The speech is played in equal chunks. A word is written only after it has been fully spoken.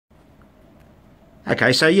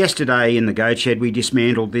Okay, so yesterday in the goat shed we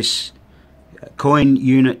dismantled this coin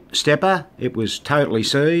unit stepper. It was totally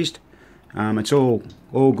seized. It's all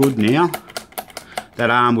good now. That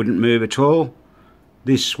arm wouldn't move at all.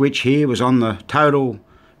 This switch here was on the total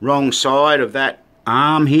wrong side of that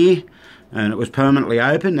arm here, and it was permanently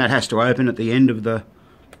open. That has to open at the end of the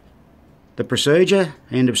procedure,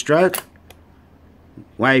 end of stroke.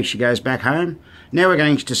 Away she goes back home. Now we're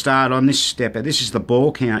going to start on this stepper. This is the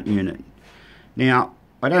ball count unit. Now,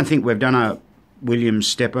 I don't think we've done a Williams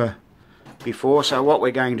stepper before, so what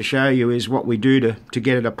we're going to show you is what we do to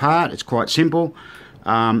get it apart. It's quite simple.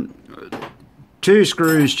 2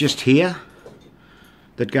 screws just here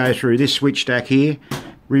that go through this switch stack here.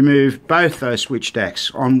 Remove both those switch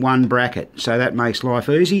stacks on one bracket, so that makes life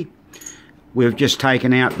easy. We've just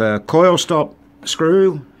taken out the coil stop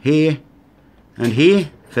screw here and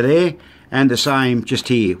here for there, and the same just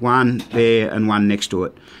here, one there and one next to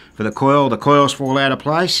it. For the coils fall out of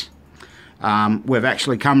place. We've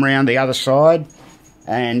actually come around the other side,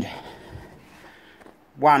 and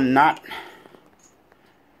one nut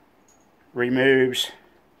removes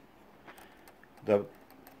the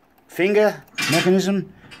finger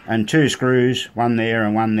mechanism, and 2 screws, one there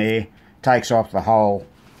and one there, takes off the whole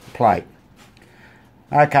plate.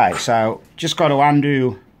 Okay, so just got to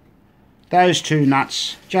undo those 2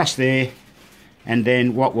 nuts just there, and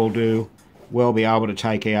then what we'll do, we'll be able to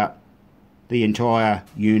take out the entire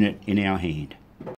unit in our hand.